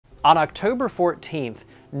On October 14th,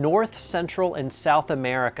 North, Central, and South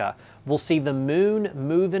America will see the moon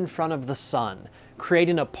move in front of the sun,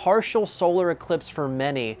 creating a partial solar eclipse for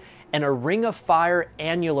many and a ring of fire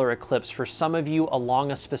annular eclipse for some of you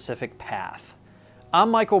along a specific path.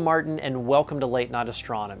 I'm Michael Martin, and welcome to Late Night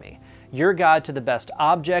Astronomy, your guide to the best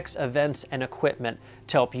objects, events, and equipment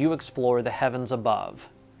to help you explore the heavens above.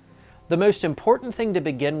 The most important thing to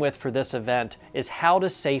begin with for this event is how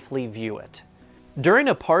to safely view it. During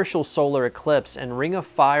a partial solar eclipse and ring of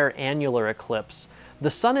fire annular eclipse,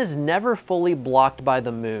 the sun is never fully blocked by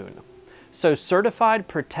the moon. So certified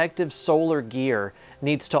protective solar gear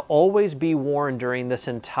needs to always be worn during this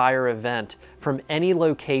entire event from any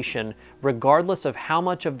location, regardless of how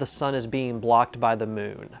much of the sun is being blocked by the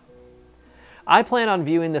moon. I plan on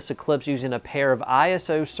viewing this eclipse using a pair of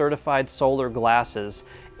ISO certified solar glasses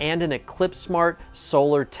and an Eclipse Smart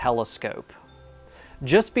solar telescope.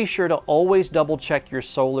 Just be sure to always double check your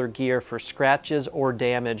solar gear for scratches or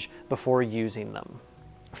damage before using them.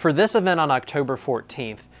 For this event on October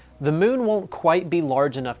 14th, the moon won't quite be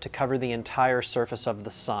large enough to cover the entire surface of the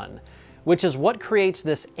sun, which is what creates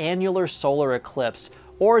this annular solar eclipse,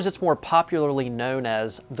 or as it's more popularly known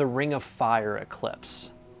as, the Ring of Fire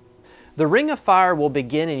eclipse. The Ring of Fire will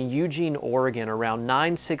begin in Eugene, Oregon around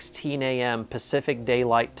 9:16 a.m. Pacific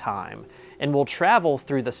Daylight Time and will travel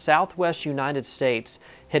through the southwest United States,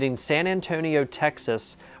 hitting San Antonio,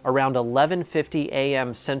 Texas around 11:50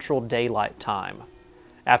 a.m. Central Daylight Time.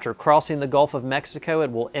 After crossing the Gulf of Mexico,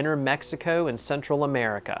 it will enter Mexico and Central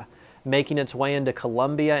America, making its way into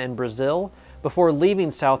Colombia and Brazil before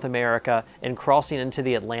leaving South America and crossing into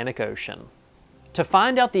the Atlantic Ocean. To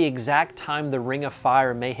find out the exact time the Ring of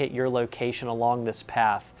Fire may hit your location along this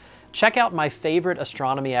path, check out my favorite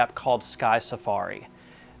astronomy app called SkySafari.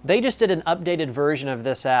 They just did an updated version of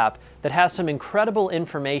this app that has some incredible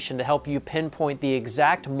information to help you pinpoint the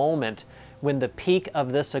exact moment when the peak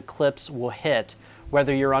of this eclipse will hit,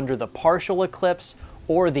 whether you're under the partial eclipse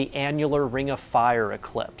or the annular Ring of Fire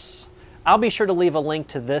eclipse. I'll be sure to leave a link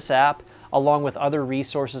to this app along with other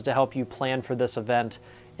resources to help you plan for this event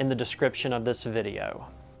in the description of this video.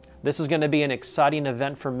 This is going to be an exciting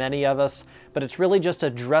event for many of us, but it's really just a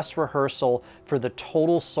dress rehearsal for the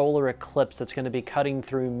total solar eclipse that's going to be cutting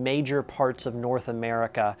through major parts of North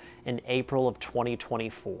America in April of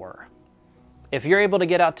 2024. If you're able to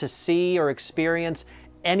get out to see or experience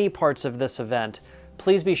any parts of this event,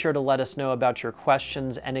 please be sure to let us know about your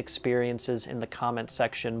questions and experiences in the comment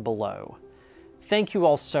section below. Thank you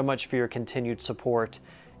all so much for your continued support,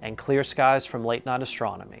 and clear skies from Late Night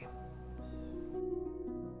Astronomy.